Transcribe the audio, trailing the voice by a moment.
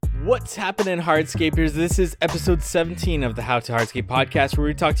What's happening, hardscapers? This is episode 17 of the How to Hardscape podcast, where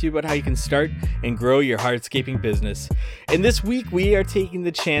we talk to you about how you can start and grow your hardscaping business. And this week, we are taking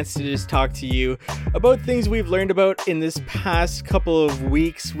the chance to just talk to you about things we've learned about in this past couple of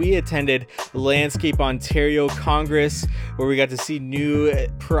weeks. We attended Landscape Ontario Congress, where we got to see new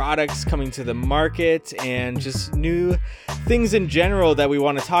products coming to the market and just new things in general that we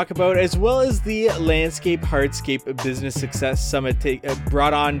want to talk about, as well as the Landscape Hardscape Business Success Summit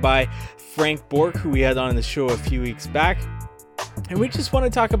brought on by Frank Bork, who we had on the show a few weeks back. And we just want to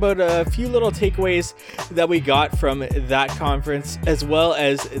talk about a few little takeaways that we got from that conference, as well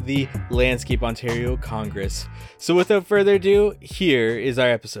as the Landscape Ontario Congress. So without further ado, here is our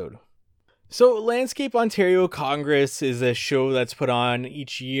episode. So Landscape Ontario Congress is a show that's put on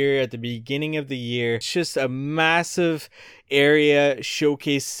each year at the beginning of the year. It's just a massive area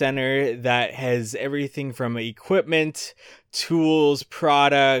showcase center that has everything from equipment, tools,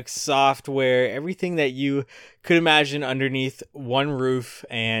 products, software, everything that you could imagine underneath one roof,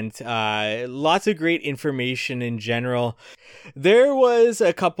 and lots of great information in general. There was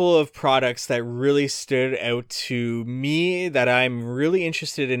a couple of products that really stood out to me that I'm really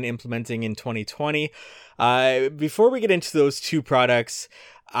interested in implementing in 2020. Before we get into those two products,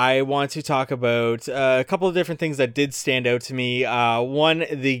 I want to talk about a couple of different things that did stand out to me. One,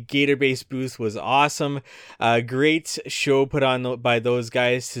 the Gator Base booth was awesome. Great show put on by those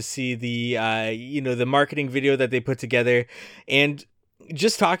guys to see the marketing video that they put together, and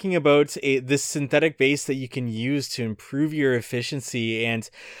just talking about this synthetic base that you can use to improve your efficiency. And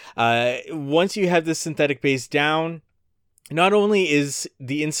once you have this synthetic base down, not only is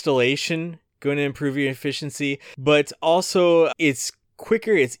the installation going to improve your efficiency, but also it's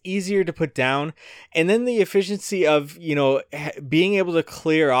quicker, it's easier to put down, and then the efficiency of being able to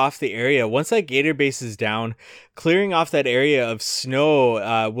clear off the area. Once that Gator Base is down, clearing off that area of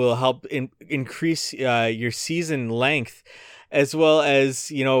snow will help increase your season length, as well as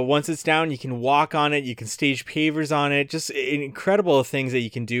once it's down, you can walk on it, you can stage pavers on it. Just incredible things that you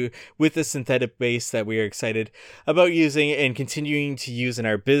can do with the synthetic base that we are excited about using and continuing to use in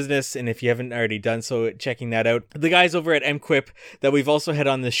our business. And if you haven't already done so, checking that out. The guys over at MQuip that we've also had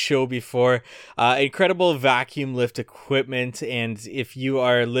on the show before, incredible vacuum lift equipment. And if you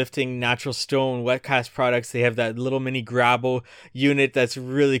are lifting natural stone wet cast products, they have that little mini grabble unit that's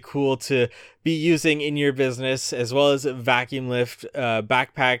really cool to be using in your business, as well as vacuum lift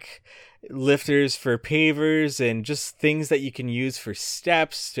backpack lifters for pavers and just things that you can use for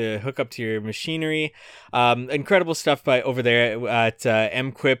steps to hook up to your machinery. Incredible stuff by over there at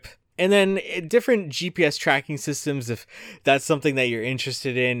MQuip. And then different GPS tracking systems, if that's something that you're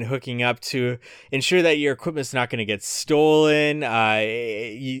interested in hooking up to ensure that your equipment's not going to get stolen.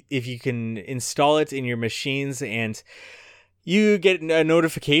 If you can install it in your machines, and you get a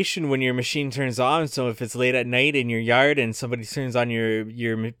notification when your machine turns on. So if it's late at night in your yard and somebody turns on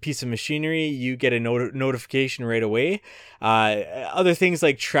your piece of machinery, you get a notification right away. Other things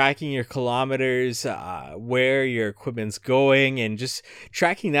like tracking your kilometers, where your equipment's going, and just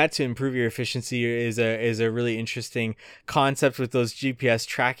tracking that to improve your efficiency is a really interesting concept with those GPS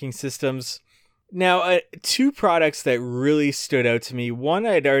tracking systems. Now, two products that really stood out to me. One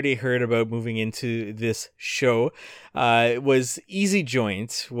I'd already heard about moving into this show was Easy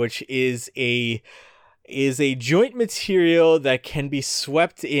Joint, which is a joint material that can be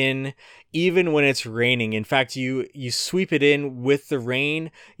swept in even when it's raining. In fact, you sweep it in with the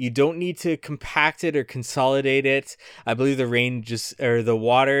rain. You don't need to compact it or consolidate it. I believe the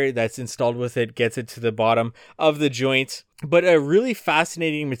water that's installed with it gets it to the bottom of the joint. But a really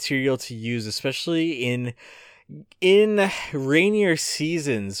fascinating material to use, especially in rainier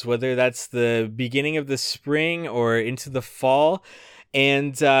seasons, whether that's the beginning of the spring or into the fall.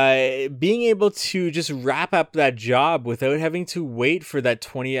 And being able to just wrap up that job without having to wait for that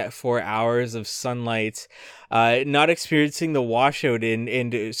 24 hours of sunlight, not experiencing the washout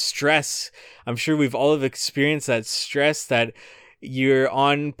and stress. I'm sure we've all have experienced that stress that you're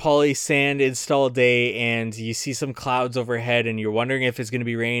on poly sand install day and you see some clouds overhead and you're wondering if it's going to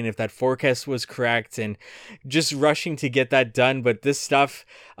be rain, if that forecast was correct, and just rushing to get that done. But this stuff,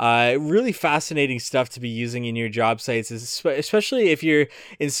 really fascinating stuff to be using in your job sites, especially if you're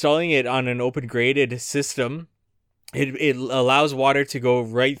installing it on an open graded system. It allows water to go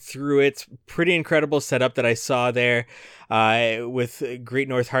right through it. Pretty incredible setup that I saw there with Great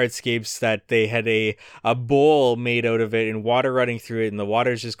North Hardscapes, that they had a bowl made out of it and water running through it, and the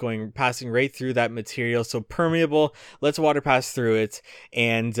water is just passing right through that material. So permeable, lets water pass through it,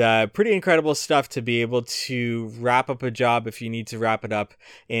 and pretty incredible stuff to be able to wrap up a job if you need to wrap it up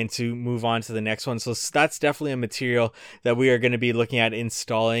and to move on to the next one. So that's definitely a material that we are going to be looking at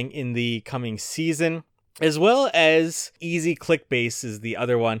installing in the coming season. As well as Easy Click Base is the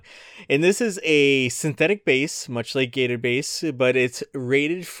other one. And this is a synthetic base, much like Gator Base, but it's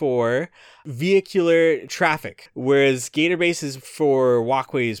rated for vehicular traffic, whereas Gator Base is for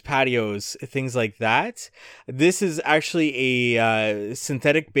walkways, patios, things like that. This is actually a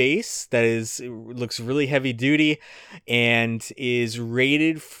synthetic base that looks really heavy duty and is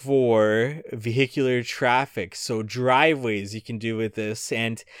rated for vehicular traffic. So driveways you can do with this,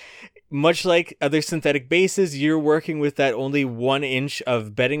 and much like other synthetic bases, you're working with that only 1 inch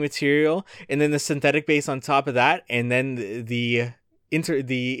of bedding material, and then the synthetic base on top of that, and then the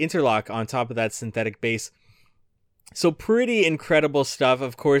interlock on top of that synthetic base. So pretty incredible stuff,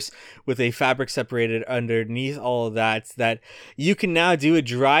 of course, with a fabric separated underneath all of that you can now do a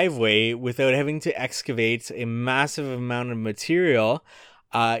driveway without having to excavate a massive amount of material.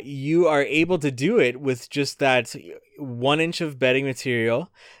 You are able to do it with just that 1 inch of bedding material,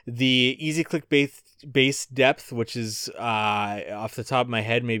 the Easy Click base depth, which is off the top of my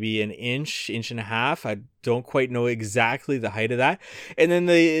head maybe an inch and a half. I don't quite know exactly the height of that, and then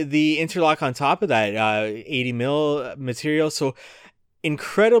the interlock on top of that, 80 mil material. So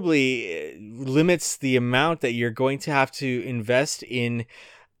incredibly limits the amount that you're going to have to invest in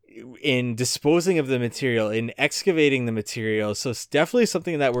disposing of the material, in excavating the material. So it's definitely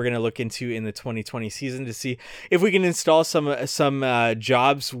something that we're going to look into in the 2020 season to see if we can install some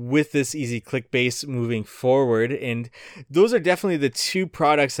jobs with this Easy Click Base moving forward. And those are definitely the two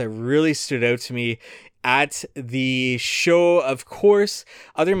products that really stood out to me at the show. Of course,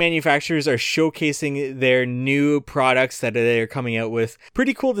 other manufacturers are showcasing their new products that they're coming out with.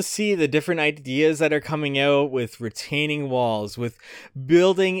 Pretty cool to see the different ideas that are coming out with retaining walls, with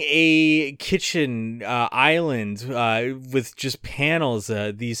building a kitchen island with just panels,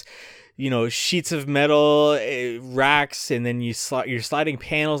 these sheets of metal racks, and then you're sliding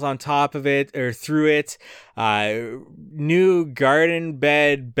panels on top of it or through it. New garden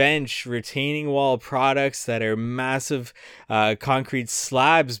bed bench retaining wall products that are massive concrete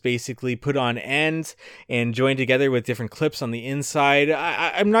slabs basically put on end and joined together with different clips on the inside.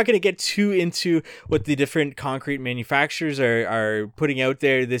 I'm not going to get too into what the different concrete manufacturers are putting out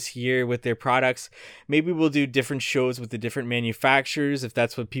there this year with their products. Maybe we'll do different shows with the different manufacturers if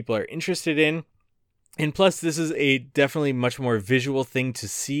that's what people are interested in. And plus, this is a definitely much more visual thing to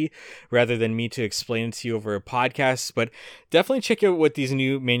see rather than me to explain it to you over a podcast. But definitely check out what these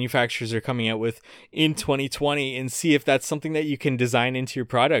new manufacturers are coming out with in 2020 and see if that's something that you can design into your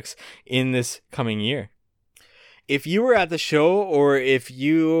products in this coming year. If you were at the show, or if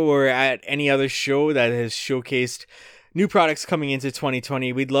you were at any other show that has showcased new products coming into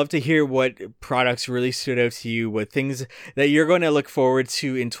 2020, we'd love to hear what products really stood out to you, what things that you're going to look forward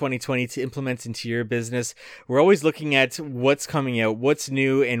to in 2020 to implement into your business. We're always looking at what's coming out, what's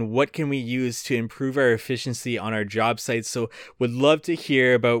new, and what can we use to improve our efficiency on our job sites. So would love to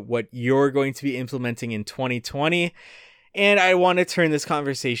hear about what you're going to be implementing in 2020. And I want to turn this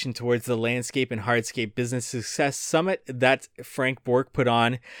conversation towards the Landscape and Hardscape Business Success Summit that Frank Bork put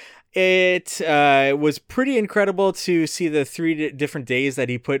on. It was pretty incredible to see the 3 different days that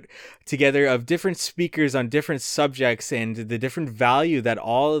he put together of different speakers on different subjects and the different value that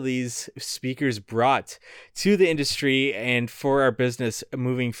all of these speakers brought to the industry and for our business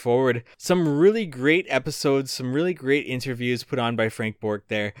moving forward. Some really great episodes, some really great interviews put on by Frank Bork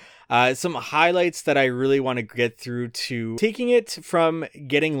there. Some highlights that I really want to get through to taking it from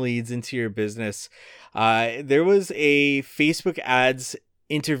getting leads into your business. There was a Facebook ads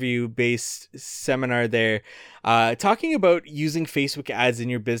interview based seminar there talking about using Facebook ads in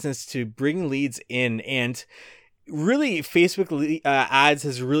your business to bring leads in. And really, Facebook ads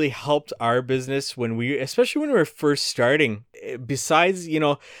has really helped our business especially when we were first starting. Besides,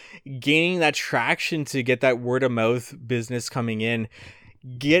 gaining that traction to get that word of mouth business coming in,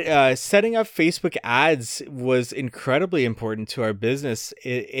 setting up Facebook ads was incredibly important to our business.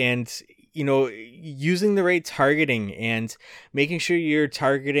 And using the right targeting and making sure you're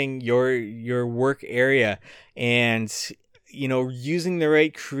targeting your work area, and using the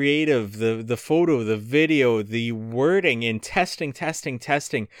right creative, the photo, the video, the wording, and testing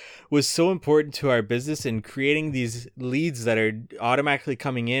was so important to our business, and creating these leads that are automatically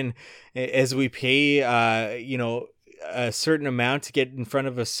coming in as we pay a certain amount to get in front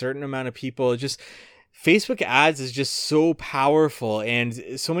of a certain amount of people. Just Facebook ads is just so powerful,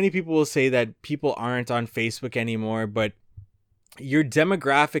 and so many people will say that people aren't on Facebook anymore, but your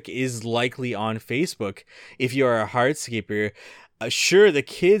demographic is likely on Facebook if you are a hardscaper. Sure, the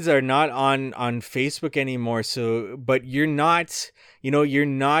kids are not on Facebook anymore, so but you're not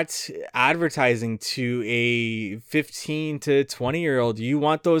advertising to a 15 to 20-year-old. You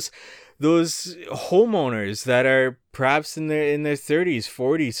want those homeowners that are perhaps in their 30s,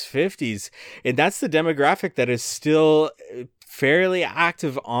 40s, 50s, and that's the demographic that is still fairly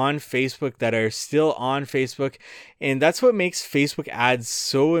active on Facebook, that are still on Facebook. And that's what makes Facebook ads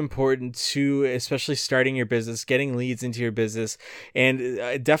so important to, especially starting your business, getting leads into your business, and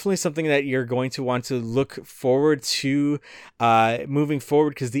definitely something that you're going to want to look forward to moving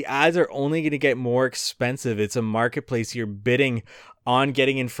forward, because the ads are only going to get more expensive. It's a marketplace. You're bidding on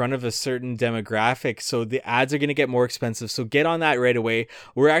getting in front of a certain demographic, so the ads are going to get more expensive. So get on that right away.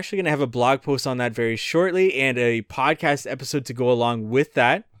 We're actually going to have a blog post on that very shortly, and a podcast episode to go along with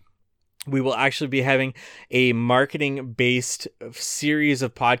that. We will actually be having a marketing-based series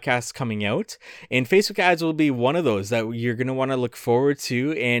of podcasts coming out, and Facebook ads will be one of those that you're going to want to look forward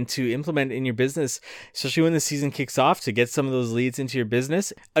to and to implement in your business, especially when the season kicks off, to get some of those leads into your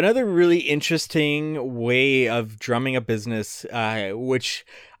business. Another really interesting way of drumming a business, which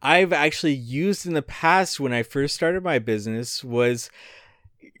I've actually used in the past when I first started my business, was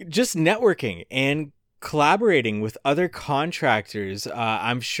just networking and collaborating with other contractors.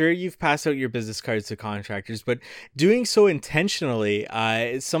 I'm sure you've passed out your business cards to contractors, but doing so intentionally.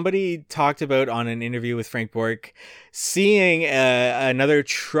 Somebody talked about on an interview with Frank Bork, seeing another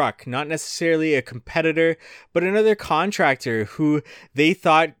truck, not necessarily a competitor, but another contractor who they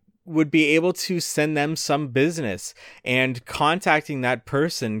thought would be able to send them some business, and contacting that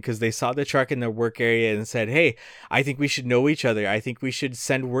person because they saw the truck in their work area and said, hey, I think we should know each other. I think we should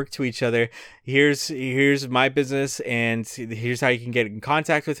send work to each other. Here's my business, and here's how you can get in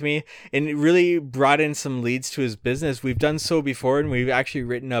contact with me. And it really brought in some leads to his business. We've done so before, and we've actually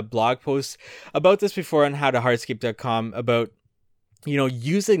written a blog post about this before on howtohardscape.com about,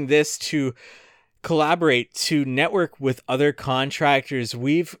 using this to collaborate, to network with other contractors.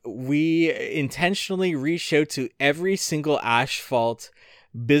 We intentionally reached out to every single asphalt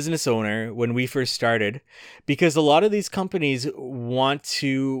business owner when we first started, because a lot of these companies want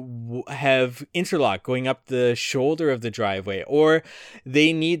to have interlock going up the shoulder of the driveway, or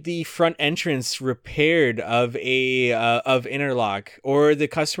they need the front entrance repaired of interlock, or the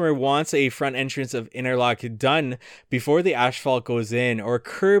customer wants a front entrance of interlock done before the asphalt goes in, or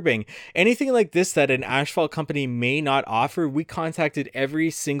curbing, anything like this that an asphalt company may not offer. We contacted every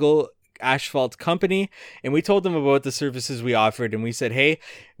single asphalt company and we told them about the services we offered, and we said, hey,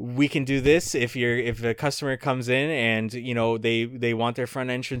 we can do this if a customer comes in and they want their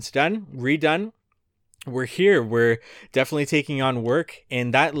front entrance redone. We're here. We're definitely taking on work.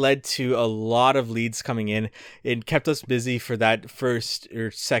 And that led to a lot of leads coming in. It kept us busy for that first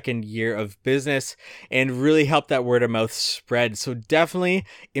or second year of business and really helped that word of mouth spread. So definitely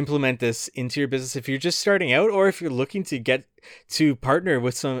implement this into your business if you're just starting out, or if you're looking to get to partner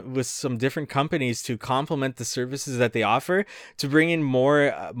with some different companies to complement the services that they offer, to bring in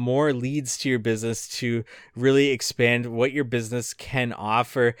more leads to your business, to really expand what your business can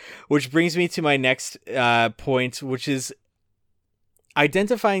offer. Which brings me to my next point, which is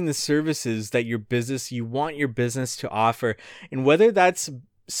identifying the services that you want your business to offer, and whether that's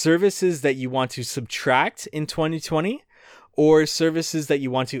services that you want to subtract in 2020 or services that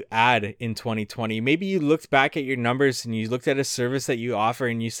you want to add in 2020. Maybe you looked back at your numbers and you looked at a service that you offer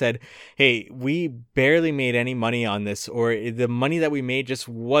and you said, hey, we barely made any money on this, or the money that we made just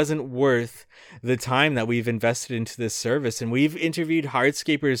wasn't worth the time that we've invested into this service. And we've interviewed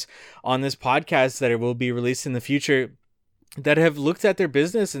hardscapers on this podcast that will be released in the future that have looked at their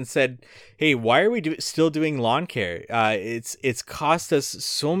business and said, hey, why are we still doing lawn care? It's cost us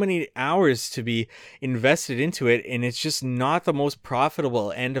so many hours to be invested into it, and it's just not the most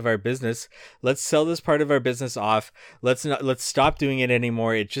profitable end of our business. Let's sell this part of our business off. Let's stop doing it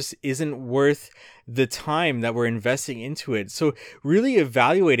anymore. It just isn't worth the time that we're investing into it. So really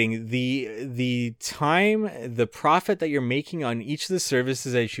evaluating the time, the profit that you're making on each of the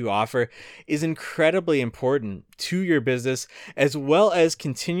services that you offer is incredibly important to your business, as well as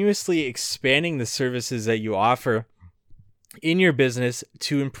continuously expanding the services that you offer. in your business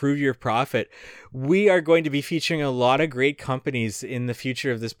to improve your profit. We are going to be featuring a lot of great companies in the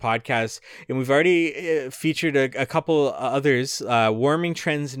future of this podcast, and we've already featured a couple others, warming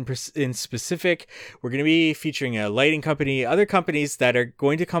trends in specific. We're going to be featuring a lighting company, other companies that are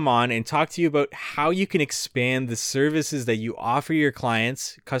going to come on and talk to you about how you can expand the services that you offer your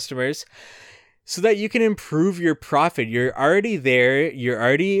clients, customers, so that you can improve your profit. You're already there. You're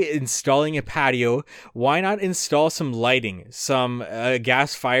already installing a patio. Why not install some lighting, some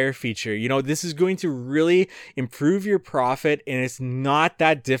gas fire feature? This is going to really improve your profit, and it's not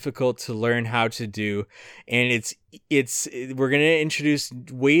that difficult to learn how to do. And we're going to introduce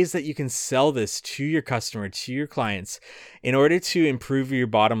ways that you can sell this to your customer, to your clients, in order to improve your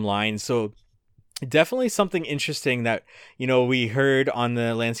bottom line. So definitely something interesting that, we heard on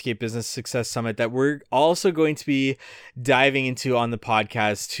the Landscape Business Success Summit that we're also going to be diving into on the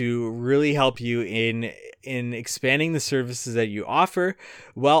podcast to really help you in expanding the services that you offer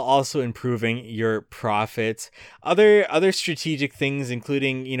while also improving your profit. Other strategic things,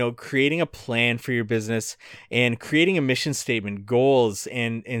 including, creating a plan for your business and creating a mission statement, goals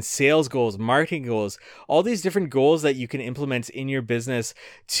and sales goals, marketing goals, all these different goals that you can implement in your business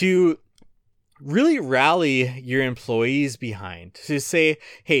to really rally your employees behind, to say,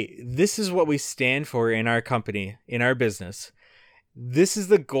 hey, this is what we stand for in our company, in our business. This is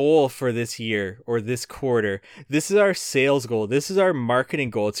the goal for this year or this quarter. This is our sales goal. This is our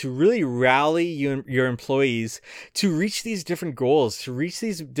marketing goal, to really rally your employees to reach these different goals, to reach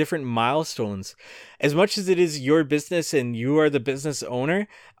these different milestones. As much as it is your business and you are the business owner,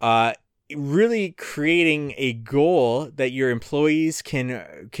 really creating a goal that your employees can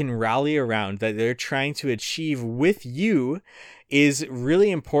rally around, that they're trying to achieve with you, is really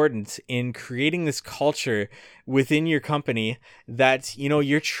important in creating this culture within your company that,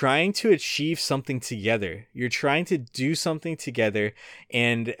 you're trying to achieve something together. You're trying to do something together,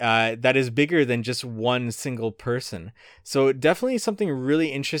 and that is bigger than just one single person. So definitely something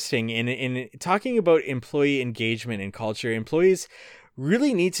really interesting in talking about employee engagement and culture. Employees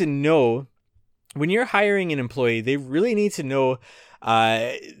really need to know, when you're hiring an employee, they really need to know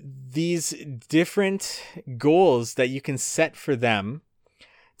these different goals that you can set for them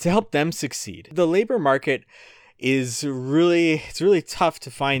to help them succeed. The labor market it's really tough to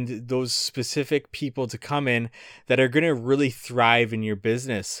find those specific people to come in that are going to really thrive in your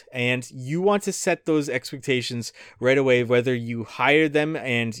business. And you want to set those expectations right away, whether you hire them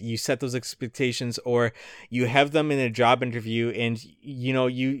and you set those expectations, or you have them in a job interview and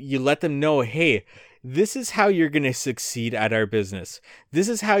you let them know, hey, this is how you're going to succeed at our business. This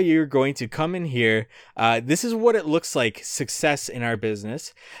is how you're going to come in here. This is what it looks like, success in our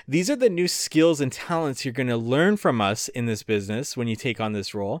business. These are the new skills and talents you're going to learn from us in this business when you take on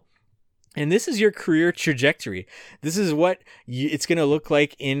this role. And this is your career trajectory. This is what it's going to look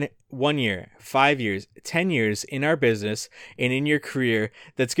like in 1 year, 5 years, 10 years in our business and in your career.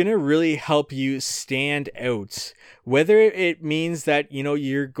 That's going to really help you stand out. Whether it means that,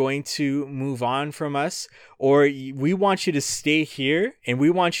 you're going to move on from us, or we want you to stay here and we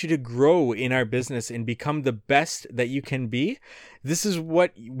want you to grow in our business and become the best that you can be. This is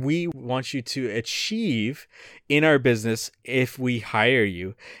what we want you to achieve in our business if we hire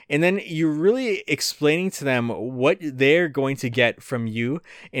you. And then you're really explaining to them what they're going to get from you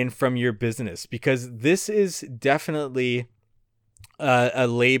and from your business, because this is definitely a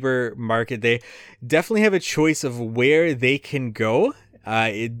labor market. They definitely have a choice of where they can go.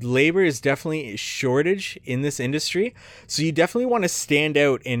 Labor is definitely a shortage in this industry. So you definitely want to stand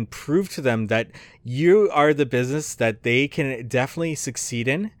out and prove to them that you are the business that they can definitely succeed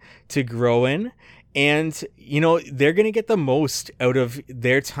in, to grow in. And, they're going to get the most out of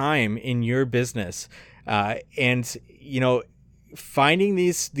their time in your business. Finding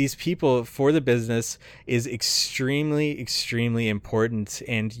these people for the business is extremely important,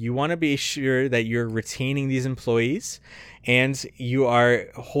 and you want to be sure that you're retaining these employees and you are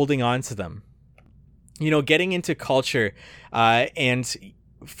holding on to them. Getting into culture and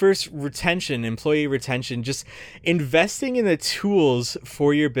first, retention, employee retention, just investing in the tools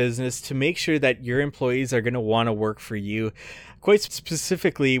for your business to make sure that your employees are going to want to work for you. Quite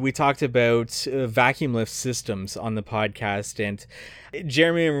specifically, we talked about vacuum lift systems on the podcast, and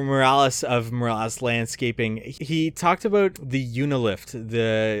Jeremy Morales of Morales Landscaping, he talked about the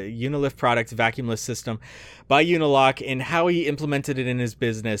Unilift product vacuum lift system by Unilock and how he implemented it in his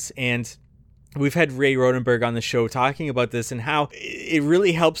business. And we've had Ray Rodenberg on the show talking about this and how it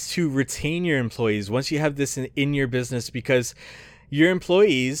really helps to retain your employees once you have this in your business, because your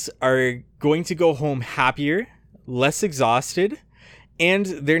employees are going to go home happier, less exhausted, And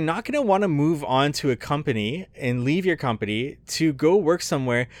they're not going to want to move on to a company and leave your company to go work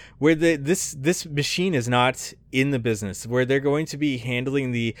somewhere where this machine is not in the business, where they're going to be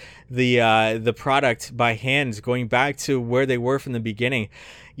handling the product by hand, going back to where they were from the beginning.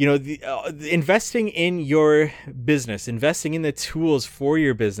 Investing in your business, investing in the tools for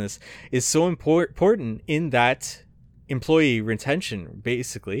your business is so important in that employee retention,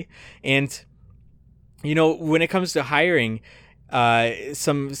 basically. And when it comes to hiring,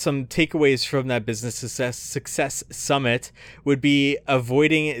 some takeaways from that business success summit would be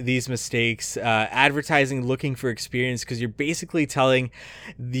avoiding these mistakes, advertising, looking for experience, because you're basically telling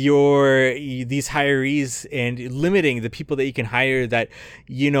these hirees and limiting the people that you can hire that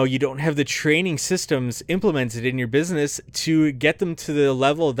you don't have the training systems implemented in your business to get them to the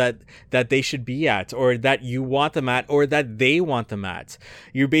level that they should be at, or that you want them at, or that they want them at.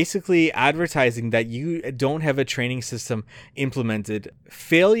 You're basically advertising that you don't have a training system implemented.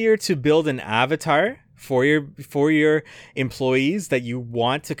 Failure to build an avatar for your employees that you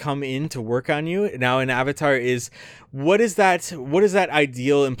want to come in to work on you. Now, an avatar is what does that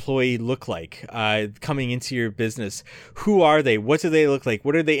ideal employee look like coming into your business? Who are they? What do they look like?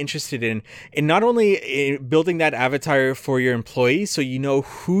 What are they interested in? And not only in building that avatar for your employees, so you know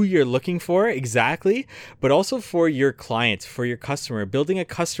who you're looking for exactly, but also for your client, for your customer, building a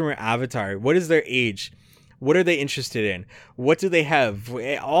customer avatar. What is their age? What are they interested in? What do they have?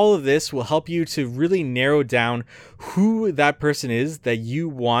 All of this will help you to really narrow down who that person is that you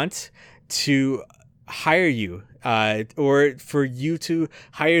want to hire you, or for you to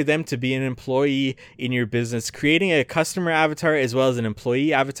hire them to be an employee in your business. Creating a customer avatar as well as an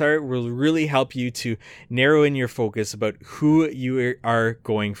employee avatar will really help you to narrow in your focus about who you are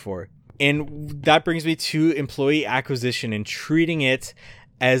going for. And that brings me to employee acquisition and treating it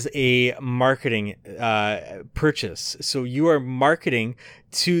as a marketing purchase. So you are marketing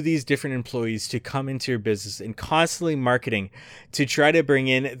to these different employees to come into your business, and constantly marketing to try to bring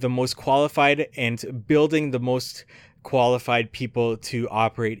in the most qualified and building the most qualified people to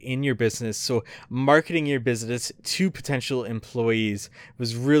operate in your business. So marketing your business to potential employees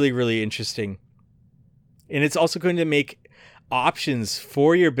was really, really interesting. And it's also going to make options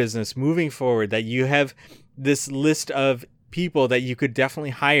for your business moving forward, that you have this list of people that you could definitely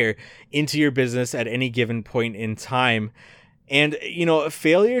hire into your business at any given point in time. And a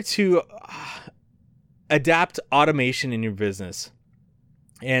failure to adapt automation in your business,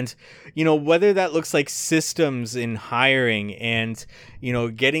 and whether that looks like systems in hiring, and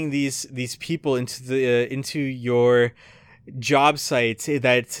getting these people into your job sites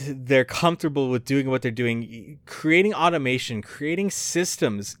that they're comfortable with doing what they're doing. Creating automation, creating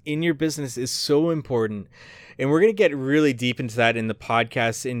systems in your business is so important. And we're going to get really deep into that in the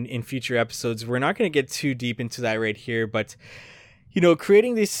podcast in future episodes. We're not going to get too deep into that right here, but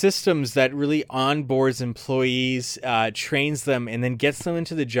creating these systems that really onboards employees, trains them, and then gets them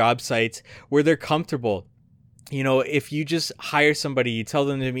into the job sites where they're comfortable. If you just hire somebody, you tell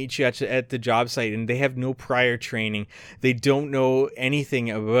them to meet you at the job site, and they have no prior training, they don't know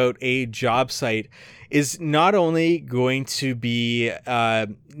anything about a job site, is not only going to be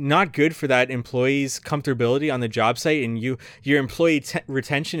not good for that employee's comfortability on the job site, and your employee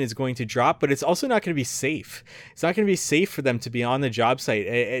retention is going to drop, but it's also not going to be safe. It's not going to be safe for them to be on the job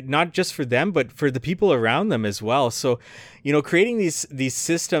site, not just for them, but for the people around them as well. So, creating these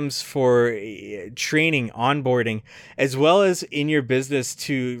systems for training, onboarding, as well as in your business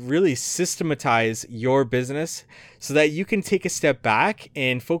to really systematize your business so that you can take a step back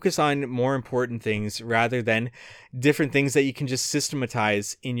and focus on more important things rather than different things that you can just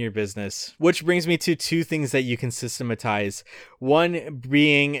systematize in your business. Which brings me to two things that you can systematize. One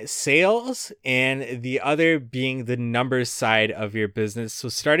being sales, and the other being the numbers side of your business. So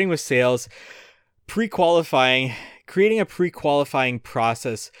starting with sales, creating a pre-qualifying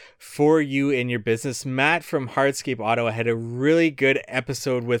process for you in your business. Matt from Hardscape Ottawa had a really good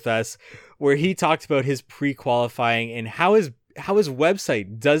episode with us where he talked about his pre-qualifying and how his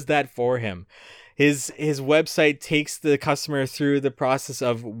website does that for him. His website takes the customer through the process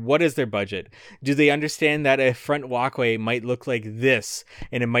of what is their budget? Do they understand that a front walkway might look like this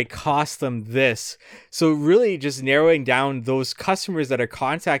and it might cost them this? So really just narrowing down those customers that are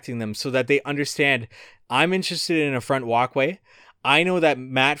contacting them so that they understand, I'm interested in a front walkway. I know that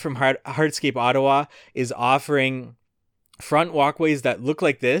Matt from Hardscape Ottawa is offering front walkways that look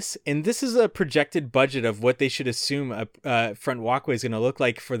like this, and this is a projected budget of what they should assume a front walkway is going to look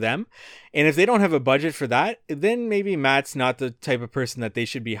like for them. And if they don't have a budget for that, then maybe Matt's not the type of person that they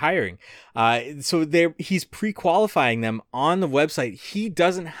should be hiring. So he's pre-qualifying them on the website. He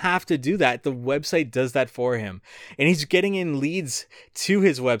doesn't have to do that. The website does that for him. And he's getting in leads to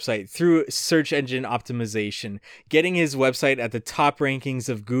his website through search engine optimization, getting his website at the top rankings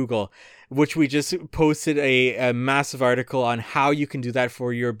of Google, which we just posted a massive article on how you can do that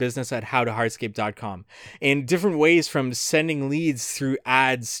for your business at howtohardscape.com, and different ways from sending leads through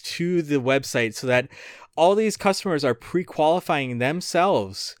ads to the website so that all these customers are pre-qualifying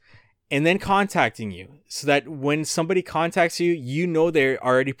themselves and then contacting you, so that when somebody contacts you, you know they're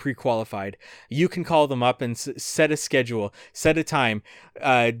already pre-qualified. You can call them up and set a schedule, set a time,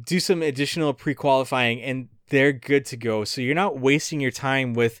 do some additional pre-qualifying, and they're good to go. So you're not wasting your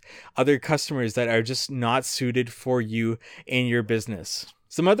time with other customers that are just not suited for you and your business.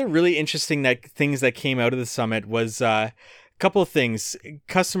 Some other really interesting things that came out of the summit was a couple of things.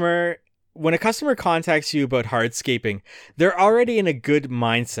 When a customer contacts you about hardscaping, they're already in a good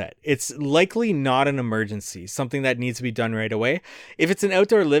mindset. It's likely not an emergency, something that needs to be done right away. If it's an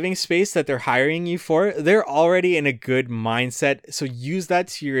outdoor living space that they're hiring you for, they're already in a good mindset. So use that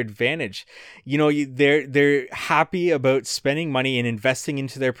to your advantage. They're happy about spending money and investing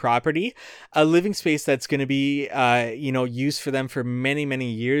into their property, a living space that's going to be, used for them for many,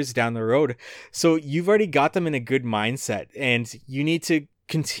 many years down the road. So you've already got them in a good mindset, and you need to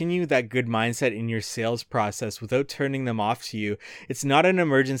continue that good mindset in your sales process without turning them off to you. It's not an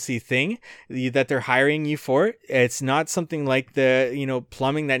emergency thing that they're hiring you for. It's not something like the,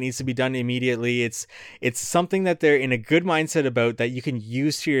 plumbing that needs to be done immediately. It's something that they're in a good mindset about, that you can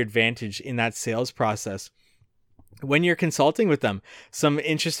use to your advantage in that sales process. When you're consulting with them, some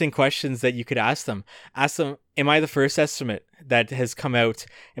interesting questions that you could ask them. Am I the first estimate that has come out?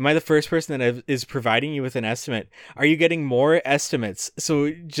 Am I the first person that is providing you with an estimate? Are you getting more estimates?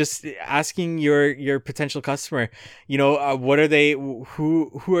 So just asking your potential customer, what are they,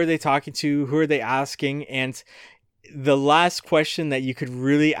 who are they talking to? Who are they asking? And the last question that you could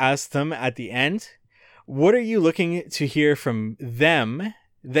really ask them at the end, what are you looking to hear from them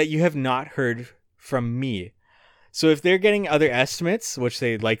that you have not heard from me? So if they're getting other estimates, which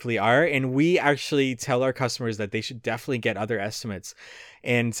they likely are, and we actually tell our customers that they should definitely get other estimates,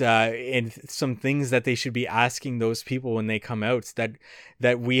 and some things that they should be asking those people when they come out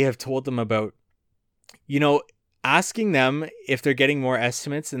that we have told them about, asking them if they're getting more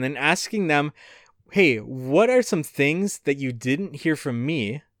estimates, and then asking them, hey, what are some things that you didn't hear from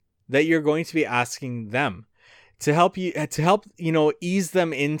me that you're going to be asking them to help ease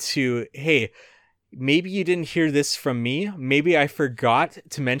them into, hey, maybe you didn't hear this from me. Maybe I forgot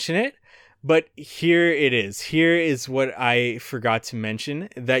to mention it, but here it is. Here is what I forgot to mention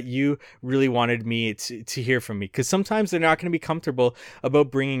that you really wanted me to hear from me. Because sometimes they're not going to be comfortable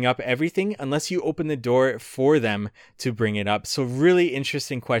about bringing up everything unless you open the door for them to bring it up. So really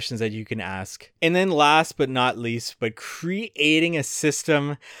interesting questions that you can ask. And then last but not least, but creating a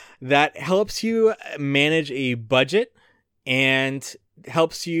system that helps you manage a budget and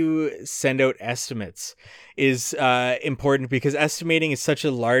helps you send out estimates is important, because estimating is such a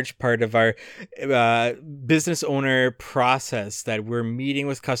large part of our business owner process, that we're meeting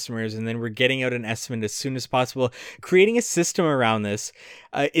with customers and then we're getting out an estimate as soon as possible. Creating a system around this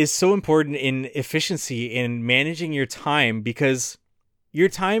is so important in efficiency in managing your time, because your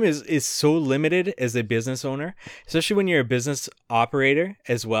time is so limited as a business owner, especially when you're a business operator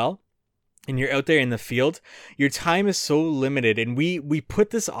as well. And you're out there in the field, your time is so limited. And we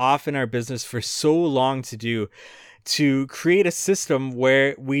put this off in our business for so long to create a system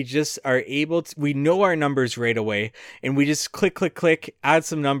where we just are able to, we know our numbers right away, and we just click, add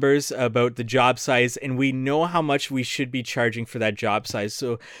some numbers about the job size, and we know how much we should be charging for that job size.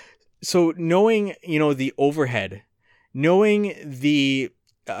 So knowing, the overhead, knowing the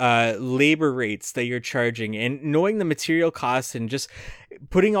labor rates that you're charging, and knowing the material costs, and just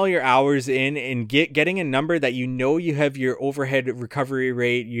putting all your hours in and getting a number that you have your overhead recovery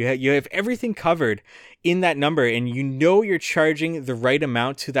rate, you have everything covered in that number, and you're charging the right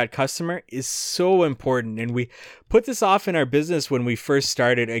amount to that customer is so important. And we put this off in our business when we first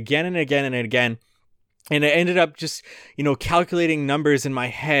started, again and again and again. And I ended up just, calculating numbers in my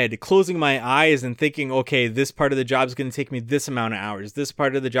head, closing my eyes and thinking, okay, this part of the job is going to take me this amount of hours. This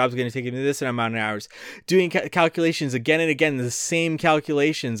part of the job is going to take me this amount of hours. Doing calculations again and again, the same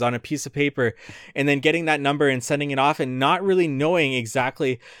calculations on a piece of paper, and then getting that number and sending it off, and not really knowing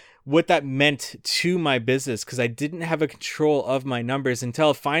exactly what that meant to my business, because I didn't have a control of my numbers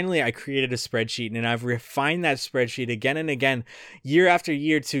until finally I created a spreadsheet, and I've refined that spreadsheet again and again, year after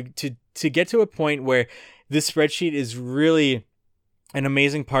year, to get to a point where this spreadsheet is really an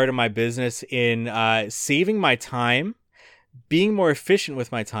amazing part of my business in saving my time, being more efficient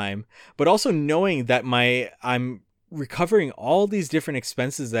with my time, but also knowing that I'm recovering all these different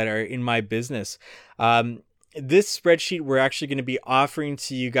expenses that are in my business. This spreadsheet we're actually going to be offering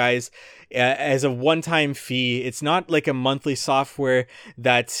to you guys as a one-time fee. It's not like a monthly software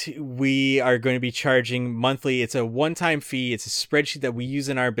that we are going to be charging monthly. It's a one-time fee. It's a spreadsheet that we use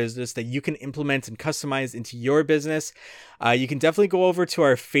in our business that you can implement and customize into your business. You can definitely go over to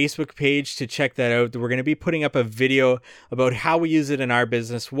our Facebook page to check that out. We're going to be putting up a video about how we use it in our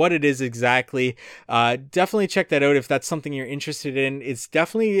business, what it is exactly. Definitely check that out if that's something you're interested in. It's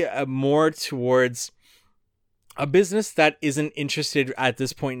definitely more towards a business that isn't interested at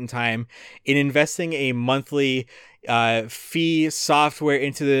this point in time in investing a monthly fee software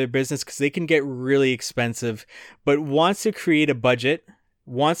into their business, because they can get really expensive, but wants to create a budget,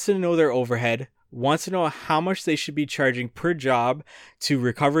 wants to know their overhead, wants to know how much they should be charging per job to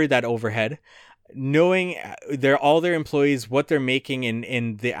recover that overhead, knowing all their employees, what they're making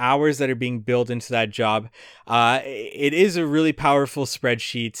and the hours that are being billed into that job. It is a really powerful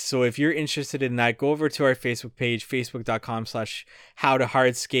spreadsheet. So if you're interested in that, go over to our Facebook page,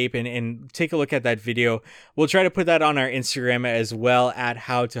 facebook.com/howtohardscape, and take a look at that video. We'll try to put that on our Instagram as well at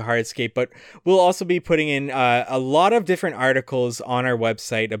howtohardscape, but we'll also be putting in a lot of different articles on our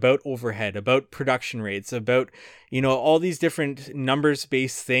website about overhead, about production rates, about all these different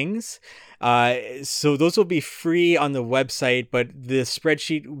numbers-based things. So those will be free on the website, but the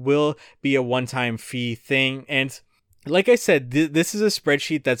spreadsheet will be a one-time fee thing. And like I said, this is a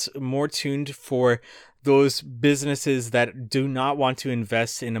spreadsheet that's more tuned for those businesses that do not want to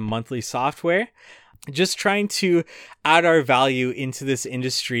invest in a monthly software. Just trying to add our value into this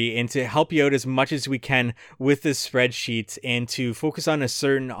industry and to help you out as much as we can with this spreadsheet, and to focus on a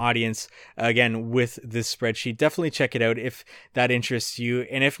certain audience again with this spreadsheet. Definitely check it out if that interests you.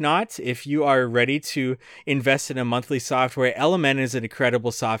 And if not, if you are ready to invest in a monthly software, Element is an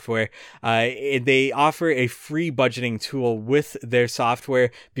incredible software. They offer a free budgeting tool with their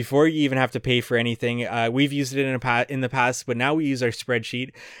software before you even have to pay for anything. We've used it in the past, but now we use our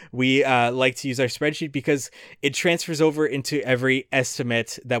spreadsheet. We like to use our spreadsheet because it transfers over into every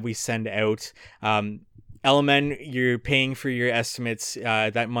estimate that we send out. Element, you're paying for your estimates,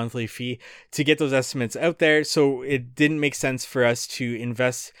 that monthly fee, to get those estimates out there. So it didn't make sense for us to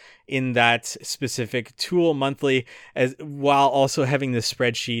invest in that specific tool monthly while also having the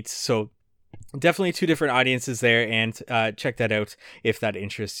spreadsheet. So definitely two different audiences there, and check that out if that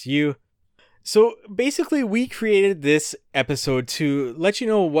interests you. So basically, we created this episode to let you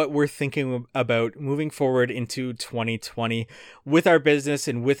know what we're thinking about moving forward into 2020 with our business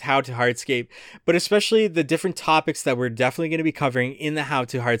and with How to Hardscape, but especially the different topics that we're definitely going to be covering in the How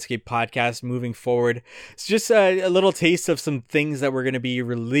to Hardscape podcast moving forward. It's just a little taste of some things that we're going to be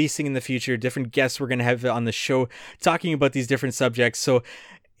releasing in the future, different guests we're going to have on the show talking about these different subjects. So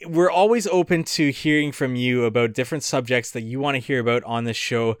we're always open to hearing from you about different subjects that you want to hear about on the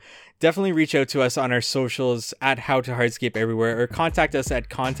show. Definitely reach out to us on our socials at How to Hardscape everywhere, or contact us at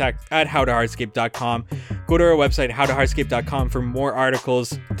contact@howtohardscape.com. Go to our website, howtohardscape.com, for more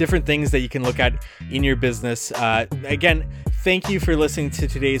articles, different things that you can look at in your business. Again, thank you for listening to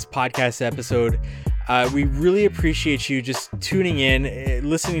today's podcast episode. We really appreciate you just tuning in,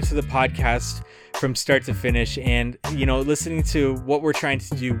 listening to the podcast from start to finish, and listening to what we're trying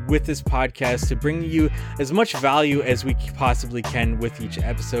to do with this podcast to bring you as much value as we possibly can with each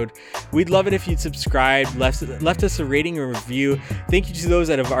episode. We'd love it if you'd subscribe, left us a rating or review. Thank you to those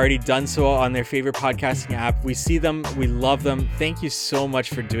that have already done so on their favorite podcasting app. We see them, we love them. Thank you so much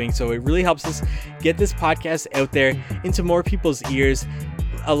for doing so. It really helps us get this podcast out there into more people's ears,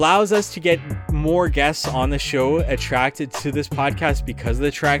 allows us to get more guests on the show attracted to this podcast because of the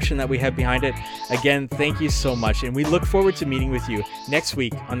traction that we have behind it. Again, thank you so much, and we look forward to meeting with you next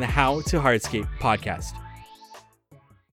week on the How to Hardscape podcast.